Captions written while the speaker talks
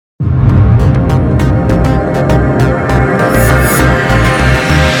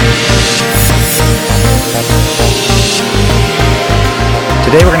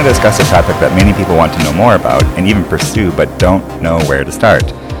discuss a topic that many people want to know more about and even pursue but don't know where to start.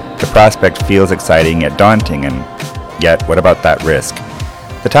 The prospect feels exciting yet daunting, and yet what about that risk?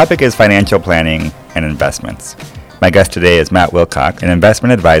 The topic is financial planning and investments. My guest today is Matt Wilcox, an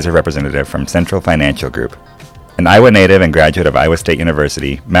investment advisor representative from Central Financial Group. An Iowa native and graduate of Iowa State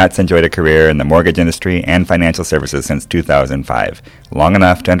University, Matt's enjoyed a career in the mortgage industry and financial services since 2005, long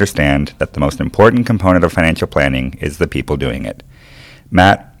enough to understand that the most important component of financial planning is the people doing it.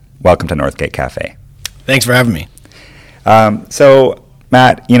 Matt, welcome to Northgate Cafe. Thanks for having me. So,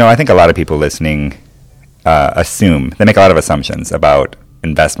 Matt, I think a lot of people listening they make a lot of assumptions about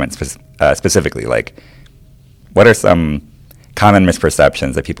investments specifically. Like, what are some common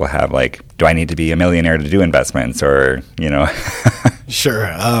misperceptions that people have? Like, do I need to be a millionaire to do investments, or, Sure.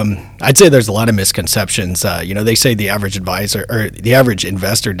 I'd say there's a lot of misconceptions. They say the average advisor or the average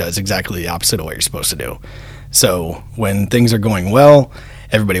investor does exactly the opposite of what you're supposed to do. So when things are going well,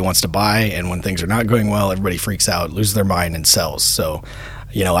 everybody wants to buy, and when things are not going well, everybody freaks out, loses their mind, and sells. So,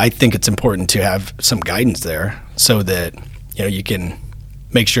 I think it's important to have some guidance there so that, you can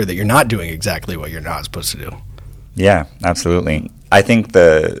make sure that you're not doing exactly what you're not supposed to do. Yeah, absolutely. I think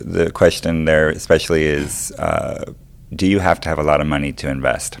the question there especially is, do you have to have a lot of money to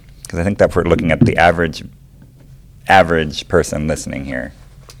invest? Because I think that if we're looking at the average person listening here.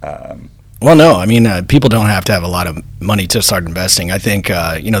 Well, no. I mean, people don't have to have a lot of money to start investing. I think,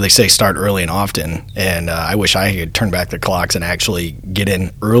 they say start early and often, and I wish I could turn back the clocks and actually get in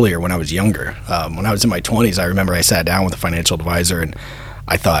earlier when I was younger. When I was in my 20s, I remember I sat down with a financial advisor, and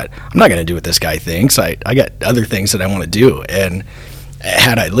I thought, I'm not going to do what this guy thinks. I got other things that I want to do, and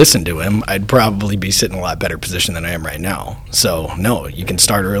had I listened to him, I'd probably be sitting in a lot better position than I am right now. So, no, you can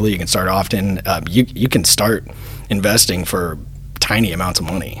start early, you can start often. You can start investing for tiny amounts of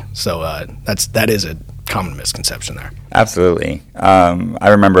money. So that is a common misconception there. Absolutely. I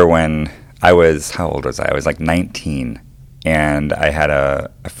remember when how old was I? I was like 19, and I had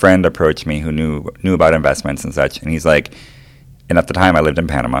a friend approach me who knew about investments and such, and he's like, and at the time I lived in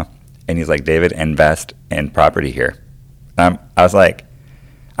Panama, and he's like, David, invest in property here. I was like,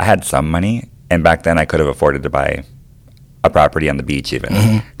 I had some money, and back then I could have afforded to buy a property on the beach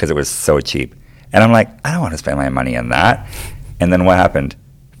even, because it was so cheap. And I'm like, I don't want to spend my money on that. And then what happened?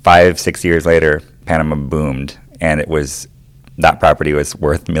 5-6 years later, Panama boomed, and that property was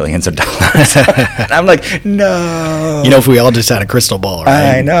worth millions of dollars. And I'm like, no. If we all just had a crystal ball,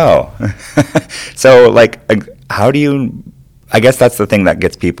 right? I know. So, like, how do you? I guess that's the thing that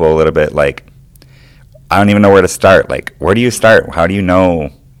gets people a little bit like, I don't even know where to start. Like, where do you start? How do you know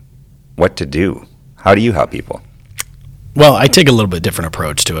what to do? How do you help people? Well, I take a little bit different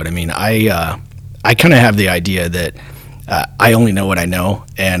approach to it. I mean, I kind of have the idea that I only know what I know,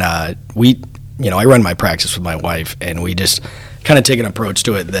 and I run my practice with my wife, and we just kind of take an approach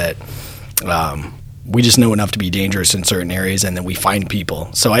to it that we just know enough to be dangerous in certain areas, and then we find people.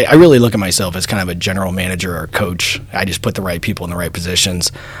 So I really look at myself as kind of a general manager or coach. I just put the right people in the right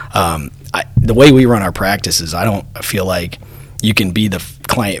positions. The way we run our practices, I don't feel like you can be the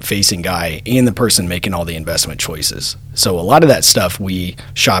client-facing guy and the person making all the investment choices. So a lot of that stuff we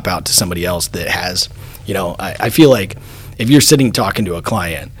shop out to somebody else that has, I feel like if you're sitting talking to a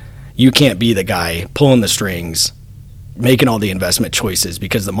client, you can't be the guy pulling the strings, making all the investment choices,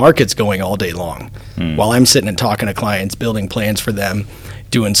 because the market's going all day long. While I'm sitting and talking to clients, building plans for them,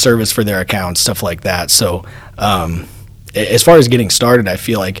 doing service for their accounts, stuff like that. So as far as getting started, I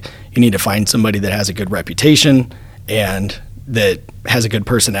feel like you need to find somebody that has a good reputation and that has a good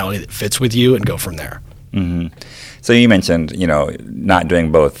personality that fits with you, and go from there. Mm-hmm. So you mentioned, not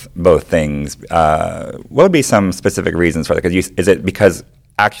doing both things. What would be some specific reasons for that? Is it because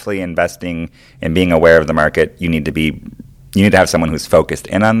actually investing and being aware of the market, you need to have someone who's focused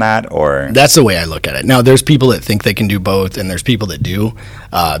in on that, or? That's the way I look at it. Now, there's people that think they can do both, and there's people that do.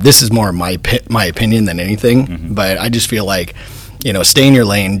 This is more my opinion than anything, but I just feel like, stay in your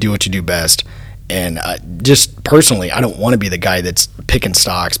lane, do what you do best. And just personally, I don't want to be the guy that's picking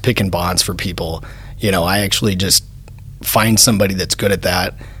stocks, picking bonds for people. I actually just find somebody that's good at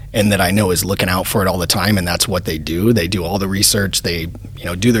that and that I know is looking out for it all the time, and that's what they do. They do all the research. They,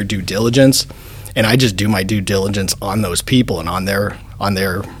 do their due diligence, and I just do my due diligence on those people and on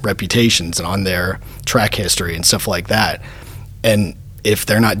their reputations and on their track history and stuff like that. And if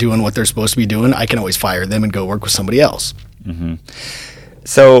they're not doing what they're supposed to be doing, I can always fire them and go work with somebody else. Mm-hmm.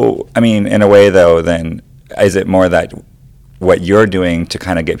 So, I mean, in a way, though, then, is it more that what you're doing to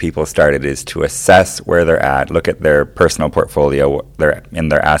kind of get people started is to assess where they're at, look at their personal portfolio,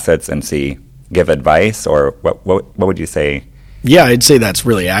 their assets, and give advice? Or what would you say Yeah, I'd say that's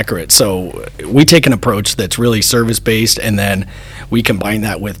really accurate. So we take an approach that's really service-based, and then we combine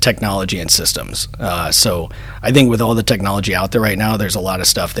that with technology and systems. So I think with all the technology out there right now, there's a lot of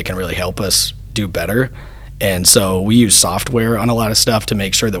stuff that can really help us do better. And so we use software on a lot of stuff to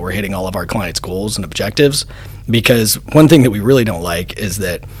make sure that we're hitting all of our clients' goals and objectives. Because one thing that we really don't like is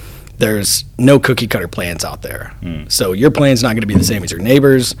that there's no cookie-cutter plans out there. So your plan's not going to be the same as your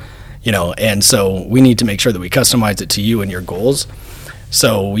neighbor's. And so we need to make sure that we customize it to you and your goals.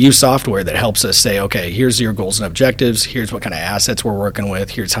 So we use software that helps us say, okay, here's your goals and objectives. Here's what kind of assets we're working with.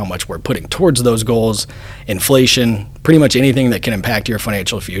 Here's how much we're putting towards those goals. Inflation, pretty much anything that can impact your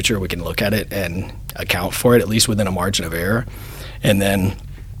financial future, we can look at it and account for it, at least within a margin of error. And then,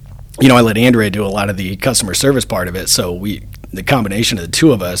 I let Andrea do a lot of the customer service part of it. So the combination of the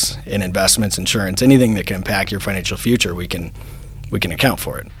two of us in investments, insurance, anything that can impact your financial future, we can account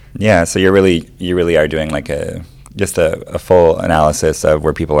for it. Yeah, so you really are doing like a full analysis of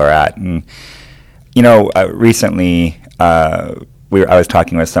where people are at. And recently I was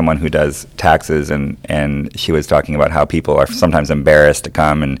talking with someone who does taxes, and she was talking about how people are sometimes embarrassed to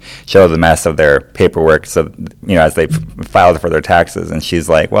come and show the mess of their paperwork, so as they file for their taxes. And she's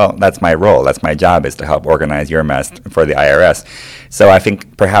like, well, that's my role, that's my job, is to help organize your mess for the IRS. So I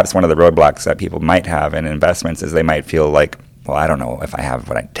think perhaps one of the roadblocks that people might have in investments is they might feel like, well, I don't know if I have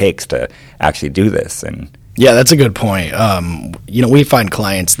what it takes to actually do this. And yeah, that's a good point. We find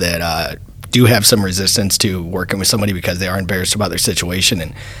clients that do have some resistance to working with somebody because they are embarrassed about their situation.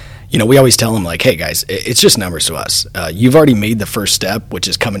 And, we always tell them, like, hey, guys, it's just numbers to us. You've already made the first step, which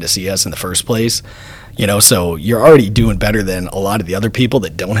is coming to see us in the first place. So you're already doing better than a lot of the other people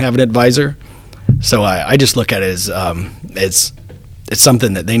that don't have an advisor. So I just look at it as it's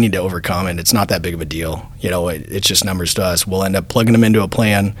something that they need to overcome, and it's not that big of a deal. It's just numbers to us. We'll end up plugging them into a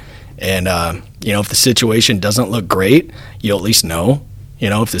plan, and if the situation doesn't look great, you'll at least know.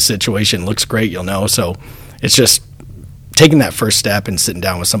 If the situation looks great, you'll know. So it's just taking that first step and sitting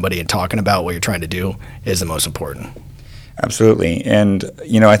down with somebody and talking about what you're trying to do is the most important. Absolutely. And,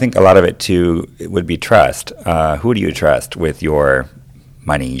 I think a lot of it, too, would be trust. Who do you trust with your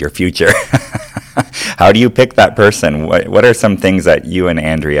money, your future? How do you pick that person? What are some things that you and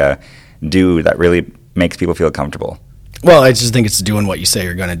Andrea do that really makes people feel comfortable? Well, I just think it's doing what you say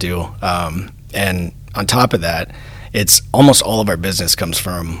you're going to do. And on top of that, it's almost all of our business comes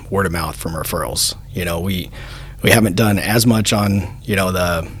from word of mouth, from referrals. We haven't done as much on,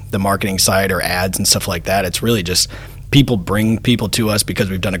 the marketing side or ads and stuff like that. It's really just people bring people to us because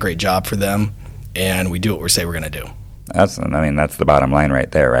we've done a great job for them, and we do what we say we're going to do. That's the bottom line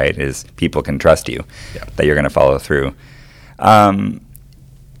right there, right? Is people can trust you, that you're going to follow through. I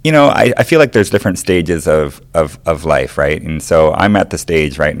feel like there's different stages of life, right? And so I'm at the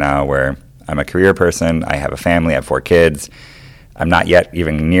stage right now where I'm a career person. I have a family. I have 4 kids. I'm not yet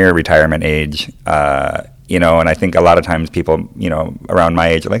even near retirement age. And I think a lot of times people, around my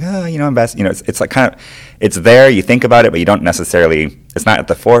age are like, invest. It's like it's there. You think about it, but you don't necessarily. It's not at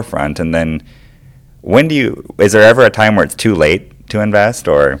the forefront. And then, is there ever a time where it's too late to invest,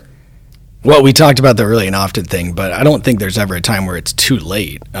 or? Well, we talked about the early and often thing, but I don't think there's ever a time where it's too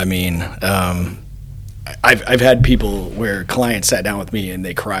late. I mean, I've had people where clients sat down with me and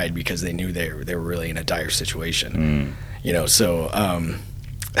they cried because they knew they were really in a dire situation. So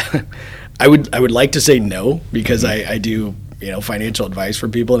I would like to say no, because I do financial advice for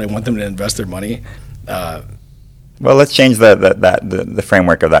people and I want them to invest their money. Well, let's change the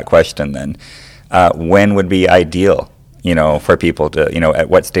framework of that question then. When would be ideal, for people to, at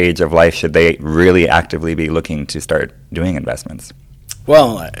what stage of life should they really actively be looking to start doing investments?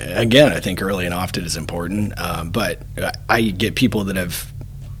 Well, again, I think early and often is important, but I get people that have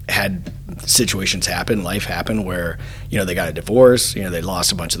had situations happen, life happen, where, they got a divorce, they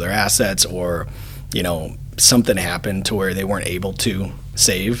lost a bunch of their assets, or, something happened to where they weren't able to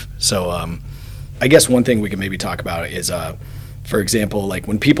save. So I guess one thing we can maybe talk about is, for example, like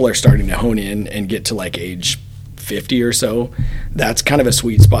when people are starting to hone in and get to like age 50 or so, that's kind of a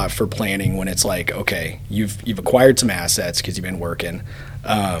sweet spot for planning, when it's like, okay, you've acquired some assets because you've been working.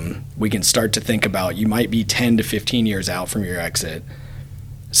 We can start to think about, you might be 10 to 15 years out from your exit.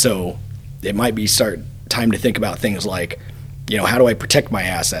 So it might be time to think about things like, how do I protect my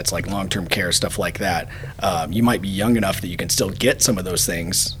assets, like long-term care, stuff like that. You might be young enough that you can still get some of those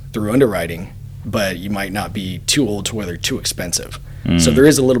things through underwriting, but you might not be too old to where they're too expensive. So there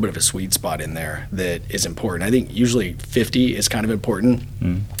is a little bit of a sweet spot in there that is important. I think usually 50 is kind of important.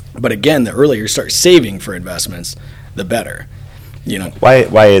 But again, the earlier you start saving for investments, the better.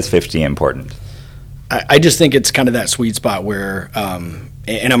 Why is 50 important? I just think it's kind of that sweet spot where,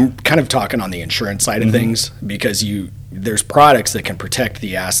 and I'm kind of talking on the insurance side of things, because there's products that can protect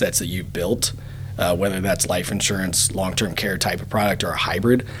the assets that you've built, whether that's life insurance, long-term care type of product, or a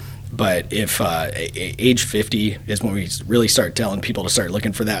hybrid. But if age 50 is when we really start telling people to start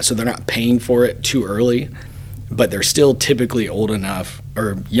looking for that, so they're not paying for it too early, but they're still typically old enough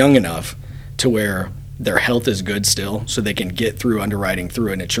or young enough to where their health is good still, so they can get through underwriting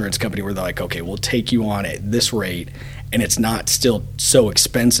through an insurance company where they're like, okay, we'll take you on at this rate, and it's not still so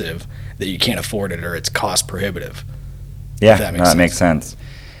expensive that you can't afford it or it's cost prohibitive. Yeah, that makes sense.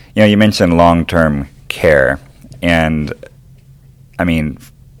 You mentioned long-term care, and I mean,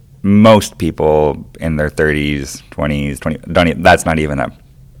 most people in their 30s, 20s, that's not even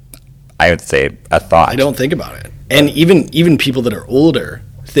I would say, a thought. I don't think about it. And even people that are older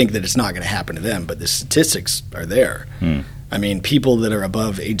think that it's not going to happen to them, but the statistics are there. I mean, people that are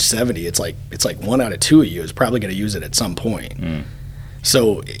above age 70, it's like 1 out of 2 of you is probably going to use it at some point.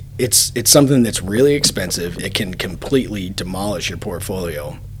 So it's something that's really expensive. It can completely demolish your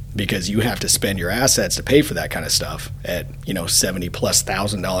portfolio because you have to spend your assets to pay for that kind of stuff at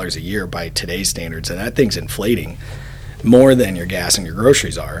 $70,000+ a year by today's standards, and that thing's inflating more than your gas and your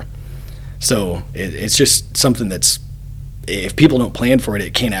groceries are. So it's just something that's, if people don't plan for it,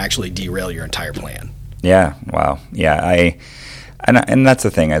 it can actually derail your entire plan. Yeah. Wow. Yeah. And that's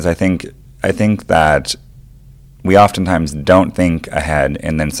the thing, is I think that we oftentimes don't think ahead,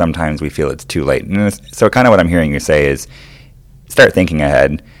 and then sometimes we feel it's too late. And so kind of what I'm hearing you say is start thinking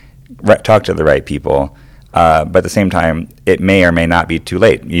ahead, talk to the right people, but at the same time, it may or may not be too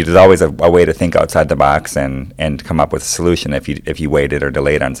late. There's always a way to think outside the box and come up with a solution if you waited or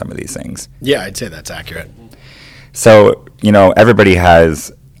delayed on some of these things. Yeah, I'd say that's accurate. So, everybody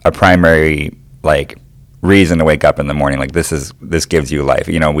has a primary, reason to wake up in the morning. This gives you life.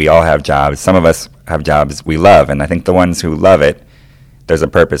 We all have jobs. Some of us have jobs we love, and I think the ones who love it, there's a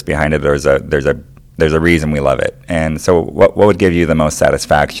purpose behind it. There's a reason we love it. And so what would give you the most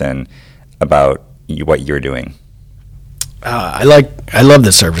satisfaction about what you're doing? I love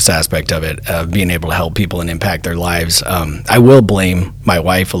the service aspect of it, of being able to help people and impact their lives. I will blame my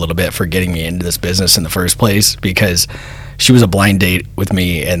wife a little bit for getting me into this business in the first place, because she was a blind date with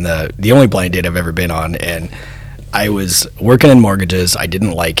me, and the only blind date I've ever been on. And I was working in mortgages. I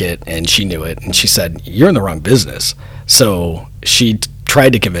didn't like it, and she knew it. And she said, "You're in the wrong business." So she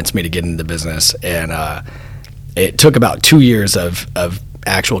tried to convince me to get into the business, and it took about 2 years of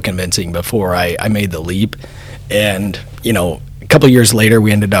actual convincing before I made the leap. And, a couple of years later,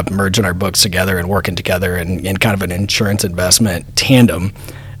 we ended up merging our books together and working together in kind of an insurance investment tandem.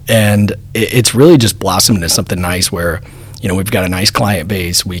 And it's really just blossomed into something nice where, we've got a nice client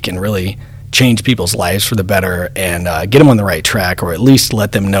base. We can really change people's lives for the better and get them on the right track, or at least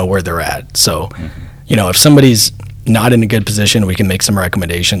let them know where they're at. So, if somebody's not in a good position, we can make some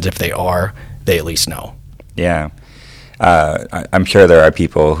recommendations. If they are, they at least know. Yeah. I'm sure there are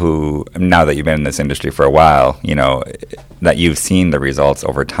people who, now that you've been in this industry for a while, that you've seen the results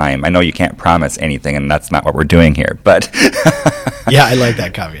over time. I know you can't promise anything, and that's not what we're doing here, but... Yeah, I like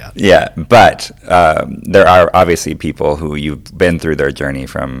that caveat. Yeah, but there are obviously people who you've been through their journey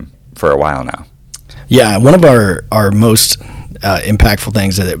for a while now. Yeah, one of our most impactful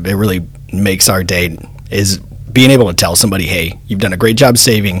things that it really makes our day is being able to tell somebody, hey, you've done a great job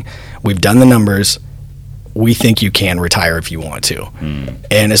saving, we've done the numbers, we think you can retire if you want to.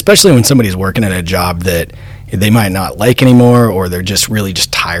 And especially when somebody's working at a job that they might not like anymore, or they're just really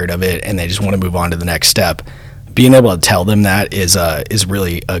just tired of it and they just want to move on to the next step, being able to tell them that is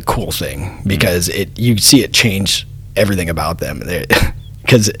really a cool thing, because you see it change everything about them.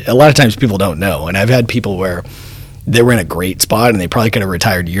 Because a lot of times people don't know, and I've had people where they were in a great spot and they probably could have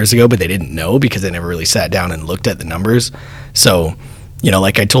retired years ago, but they didn't know because they never really sat down and looked at the numbers. So,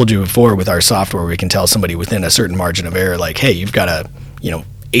 like I told you before, with our software, we can tell somebody within a certain margin of error, like, hey, you've got a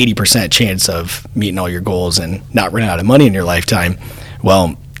 80% chance of meeting all your goals and not running out of money in your lifetime.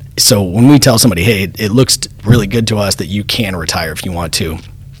 Well, so when we tell somebody, hey, it looks really good to us that you can retire if you want to,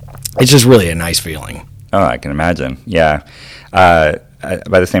 it's just really a nice feeling. Oh, I can imagine. Yeah. By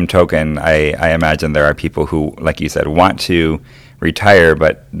the same token, I imagine there are people who, like you said, want to retire,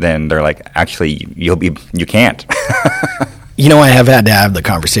 but then they're like, actually, you can't. I have had to have the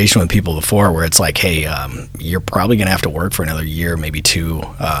conversation with people before where it's like, hey, you're probably going to have to work for another year, maybe two,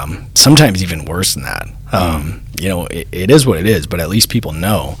 sometimes even worse than that. It is what it is, but at least people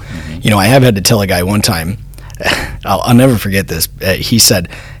know. I have had to tell a guy one time, I'll never forget this. He said,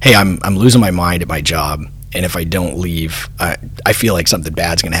 hey, I'm losing my mind at my job, and if I don't leave, I feel like something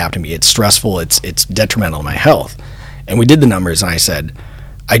bad's going to happen to me. It's stressful. It's detrimental to my health. And we did the numbers, and I said,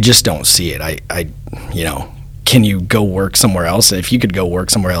 I just don't see it. You know, can you go work somewhere else? If you could go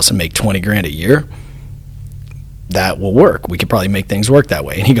work somewhere else and make 20 grand a year, that will work. We could probably make things work that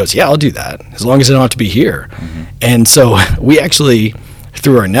way. And he goes, yeah, I'll do that as long as I don't have to be here. Mm-hmm. And so we actually,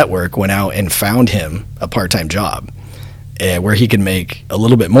 through our network, went out and found him a part-time job where he could make a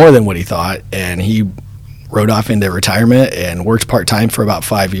little bit more than what he thought. And he rode off into retirement and worked part-time for about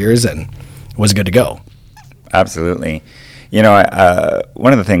 5 years and was good to go. Absolutely. You know,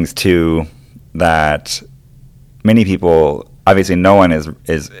 one of the things too that many people, obviously no one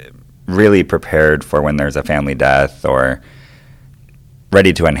is really prepared for when there's a family death or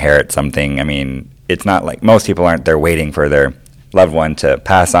ready to inherit something. I mean, it's not like most people aren't there waiting for their loved one to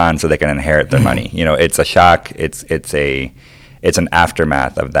pass on so they can inherit their money. You know, it's a shock. It's an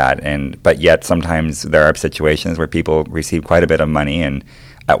aftermath of that. But yet sometimes there are situations where people receive quite a bit of money and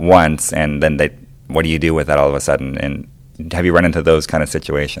at once, and then what do you do with that all of a sudden? And have you run into those kind of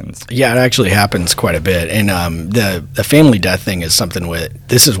situations? Yeah, it actually happens quite a bit. And the family death thing is something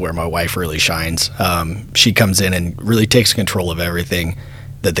this is where my wife really shines. She comes in and really takes control of everything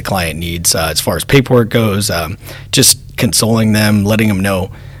that the client needs as far as paperwork goes, just consoling them, letting them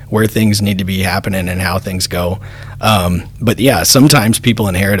know where things need to be happening and how things go. But yeah, sometimes people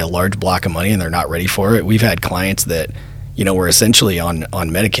inherit a large block of money and they're not ready for it. We've had clients that, you know, were essentially on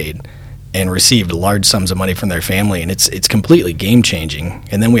Medicaid and received large sums of money from their family, and it's completely game changing.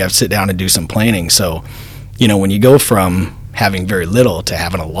 And then we have to sit down and do some planning. So, you know, when you go from having very little to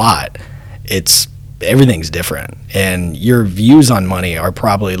having a lot, everything's different, and your views on money are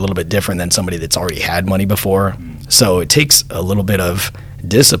probably a little bit different than somebody that's already had money before. So it takes a little bit of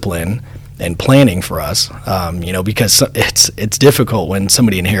discipline and planning for us, you know, because it's difficult when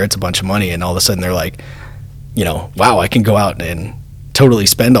somebody inherits a bunch of money and all of a sudden they're like, you know, wow, I can go out and totally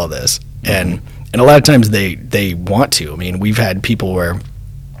spend all this. And a lot of times they want to. I mean, we've had people where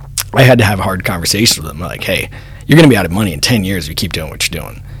I had to have hard conversations with them, like, hey, you're going to be out of money in 10 years if you keep doing what you're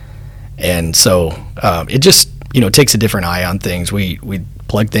doing. And so it just, you know, takes a different eye on things. We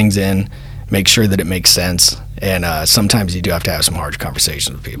plug things in, make sure that it makes sense, and sometimes you do have to have some hard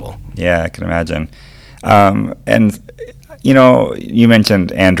conversations with people. Yeah, I can imagine. And, you know, you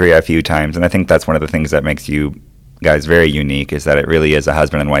mentioned Andrea a few times, and I think that's one of the things that makes you guys very unique, is that it really is a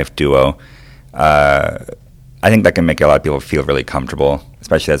husband and wife duo. I think that can make a lot of people feel really comfortable,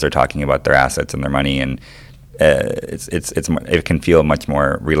 especially as they're talking about their assets and their money, and it can feel much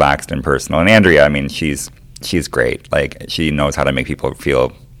more relaxed and personal. And Andrea, I mean, she's great. Like, she knows how to make people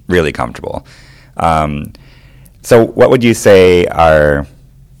feel really comfortable. So what would you say are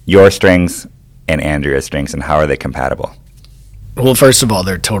your strengths and Andrea's strengths, and how are they compatible? Well, first of all,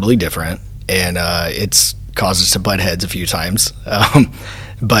 they're totally different, and it's caused us to butt heads a few times.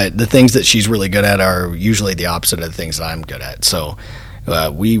 But the things that she's really good at are usually the opposite of the things that I'm good at. So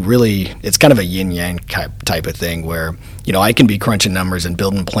it's kind of a yin-yang type of thing where, you know, I can be crunching numbers and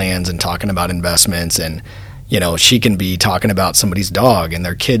building plans and talking about investments, and, you know, she can be talking about somebody's dog and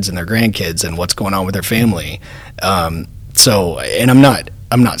their kids and their grandkids and what's going on with their family. And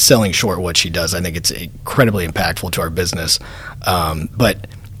I'm not selling short what she does. I think it's incredibly impactful to our business. But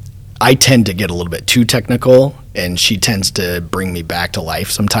I tend to get a little bit too technical, and she tends to bring me back to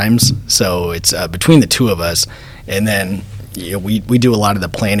life sometimes. So it's between the two of us, and then, you know, we do a lot of the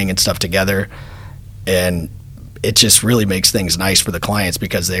planning and stuff together, and it just really makes things nice for the clients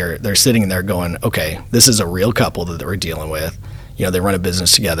because they're sitting there going, okay, this is a real couple that we're dealing with. You know, they run a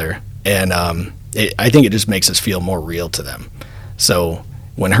business together, and I think it just makes us feel more real to them. So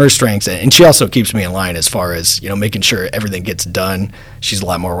when her strengths, and she also keeps me in line as far as, you know, making sure everything gets done. She's a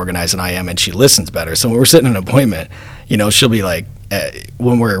lot more organized than I am, and she listens better. So when we're sitting in an appointment, you know, she'll be like,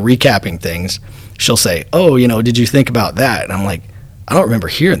 when we're recapping things, she'll say, oh, you know, did you think about that? And I'm like, I don't remember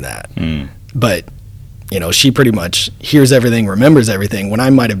hearing that. But, you know, she pretty much hears everything, remembers everything, when I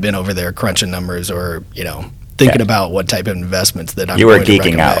might have been over there crunching numbers or, you know, thinking about what type of investments that I'm going to recommend.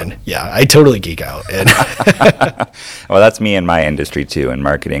 You were geeking out. Yeah, I totally geek out. Well, that's me in my industry too, in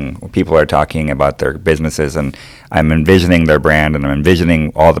marketing. People are talking about their businesses, and I'm envisioning their brand, and I'm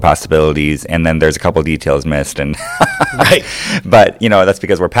envisioning all the possibilities, and then there's a couple details missed. And right. But, you know, that's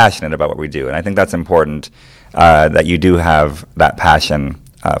because we're passionate about what we do, and I think that's important, that you do have that passion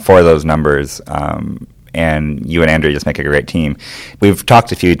for those numbers. And you and Andrea just make a great team. We've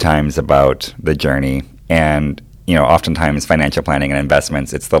talked a few times about the journey. And, you know, oftentimes financial planning and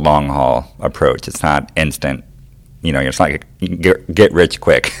investments, it's the long haul approach. It's not instant. You know, it's not like you get rich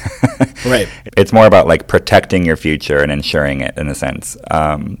quick. Right. It's more about like protecting your future and ensuring it in a sense.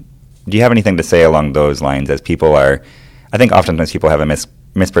 Do you have anything to say along those lines, as people are, I think oftentimes people have a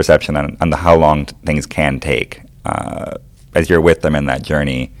misperception on how long things can take. as you're with them in that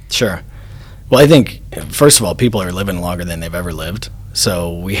journey? Sure. Well, I think, first of all, people are living longer than they've ever lived.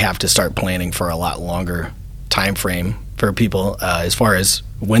 So we have to start planning for a lot longer time frame for people as far as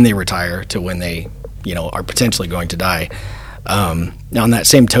when they retire to when they, are potentially going to die. Now, on that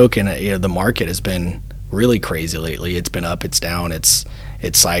same token, the market has been really crazy lately. It's been up, it's down, it's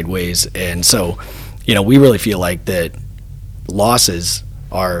sideways. And so, we really feel like that losses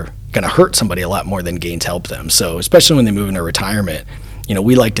are going to hurt somebody a lot more than gains help them. So especially when they move into retirement,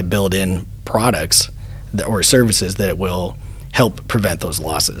 we like to build in products or services that will help prevent those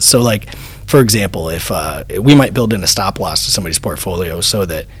losses. So like, for example, if we might build in a stop loss to somebody's portfolio so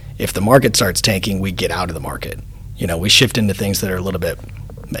that if the market starts tanking, we get out of the market. We shift into things that are a little bit,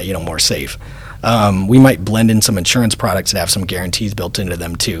 more safe. We might blend in some insurance products that have some guarantees built into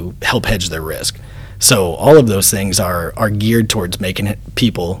them to help hedge their risk. So all of those things are geared towards making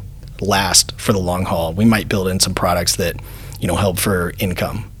people last for the long haul. We might build in some products that, help for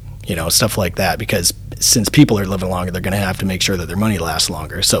income, stuff like that, because since people are living longer, they're going to have to make sure that their money lasts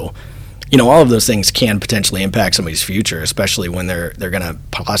longer. So, all of those things can potentially impact somebody's future, especially when they're going to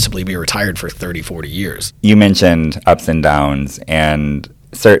possibly be retired for 30, 40 years. You mentioned ups and downs, and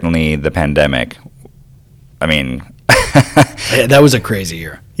certainly the pandemic. I mean, that was a crazy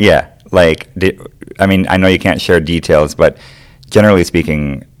year. Yeah. I know you can't share details, but generally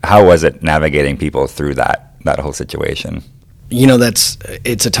speaking, how was it navigating people through that whole situation?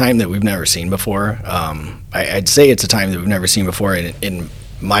 It's a time that we've never seen before. I'd say it's a time that we've never seen before in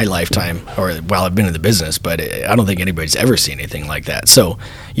my lifetime, or while I've been in the business, but I don't think anybody's ever seen anything like that. So,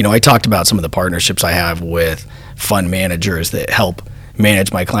 I talked about some of the partnerships I have with fund managers that help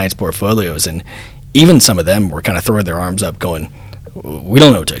manage my clients' portfolios, and even some of them were kind of throwing their arms up going, we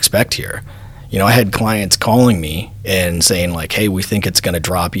don't know what to expect here. I had clients calling me and saying like, hey, we think it's going to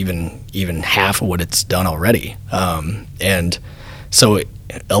drop even half of what it's done already. And so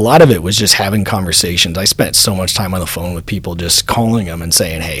a lot of it was just having conversations. I spent so much time on the phone with people, just calling them and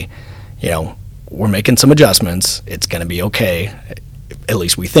saying, hey, we're making some adjustments. It's going to be okay. At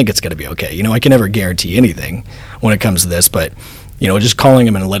least we think it's going to be okay. I can never guarantee anything when it comes to this, but just calling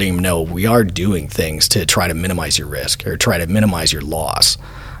them and letting them know we are doing things to try to minimize your risk or try to minimize your loss.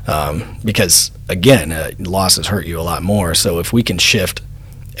 Because again, losses hurt you a lot more. So if we can shift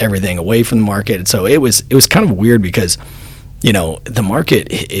everything away from the market, so it was kind of weird because, the market,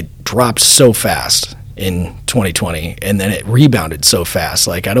 it dropped so fast in 2020 and then it rebounded so fast.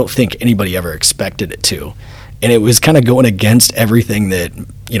 Like I don't think anybody ever expected it to. And it was kind of going against everything that,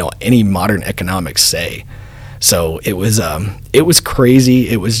 any modern economics say. So it was crazy.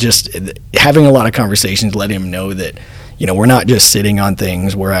 It was just having a lot of conversations, letting them know that, we're not just sitting on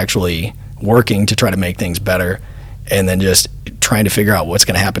things. We're actually working to try to make things better and then just trying to figure out what's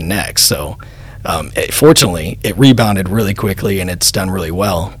going to happen next. So fortunately, it rebounded really quickly and it's done really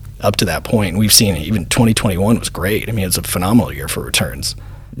well up to that point. And we've seen even 2021 was great. I mean, it's a phenomenal year for returns.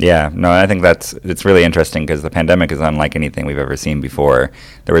 Yeah, no, I think it's really interesting because the pandemic is unlike anything we've ever seen before.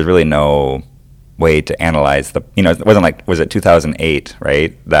 There was really no way to analyze it wasn't like, was it 2008,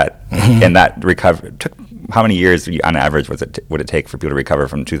 right? That and that recovery took how many years on average would it take for people to recover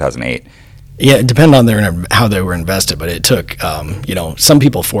from 2008? Yeah, it depended on how they were invested, but it took some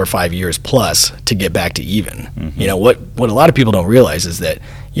people 4 or 5 years plus to get back to even. Mm-hmm. What a lot of people don't realize is that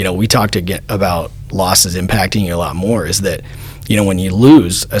we talked about losses impacting you a lot more. Is that when you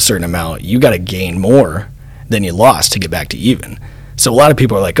lose a certain amount, you got to gain more than you lost to get back to even. So a lot of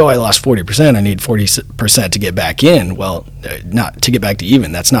people are like, oh, I lost 40%. I need 40% to get back in. Well, not to get back to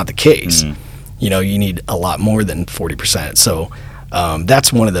even. That's not the case. Mm. You need a lot more than 40%. So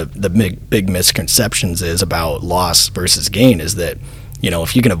that's one of the big misconceptions is about loss versus gain is that,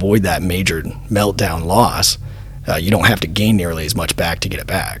 if you can avoid that major meltdown loss, you don't have to gain nearly as much back to get it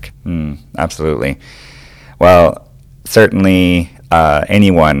back. Absolutely. Well, certainly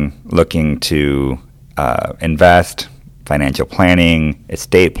anyone looking to invest, financial planning,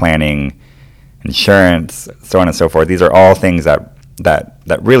 estate planning, insurance, so on and so forth. These are all things that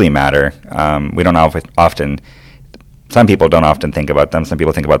really matter. We don't often. Some people don't often think about them. Some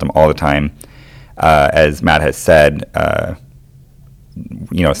people think about them all the time. As Matt has said,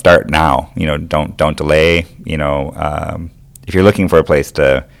 start now. Don't delay. If you're looking for a place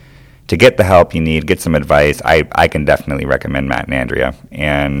to get the help you need, get some advice, I can definitely recommend Matt and Andrea.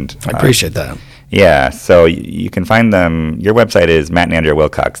 And I appreciate that. Yeah, so you can find them. Your website is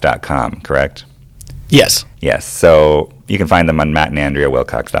mattandandreawilcox.com, correct? Yes. Yes, so you can find them on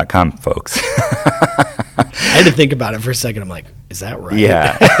mattandandreawilcox.com, folks. I had to think about it for a second. I'm like, is that right?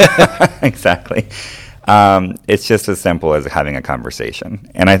 Yeah, exactly. It's just as simple as having a conversation.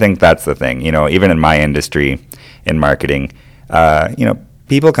 And I think that's the thing. Even in my industry, in marketing,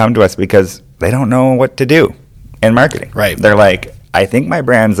 people come to us because they don't know what to do in marketing. Right. They're like, I think my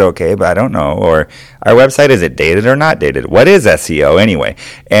brand's okay, but I don't know. Or our website, is it dated or not dated? What is SEO anyway?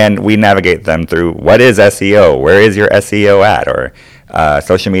 And we navigate them through what is SEO? Where is your SEO at? Or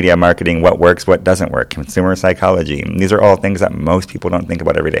social media marketing, what works, what doesn't work, consumer psychology. And these are all things that most people don't think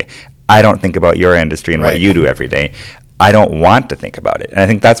about every day. I don't think about your industry and what you do every day. I don't want to think about it. And I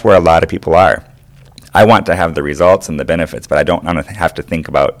think that's where a lot of people are. I want to have the results and the benefits, but I don't want to have to think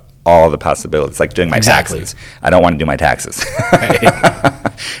about all the possibilities, like doing my taxes. I don't want to do my taxes.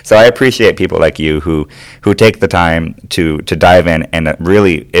 So I appreciate people like you who take the time to dive in, and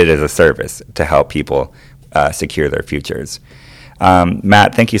really it is a service to help people secure their futures.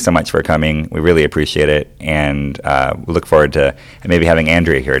 Matt, thank you so much for coming. We really appreciate it, and we look forward to maybe having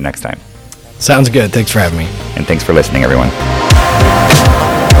Andrea here next time. Sounds good. Thanks for having me. And thanks for listening, everyone.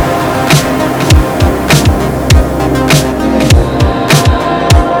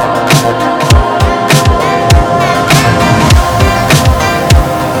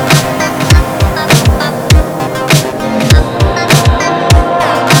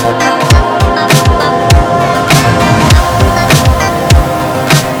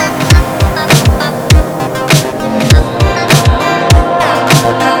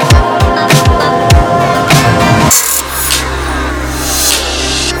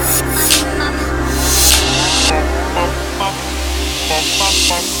 Bop, bop,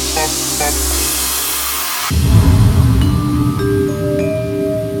 bop, bop, bop.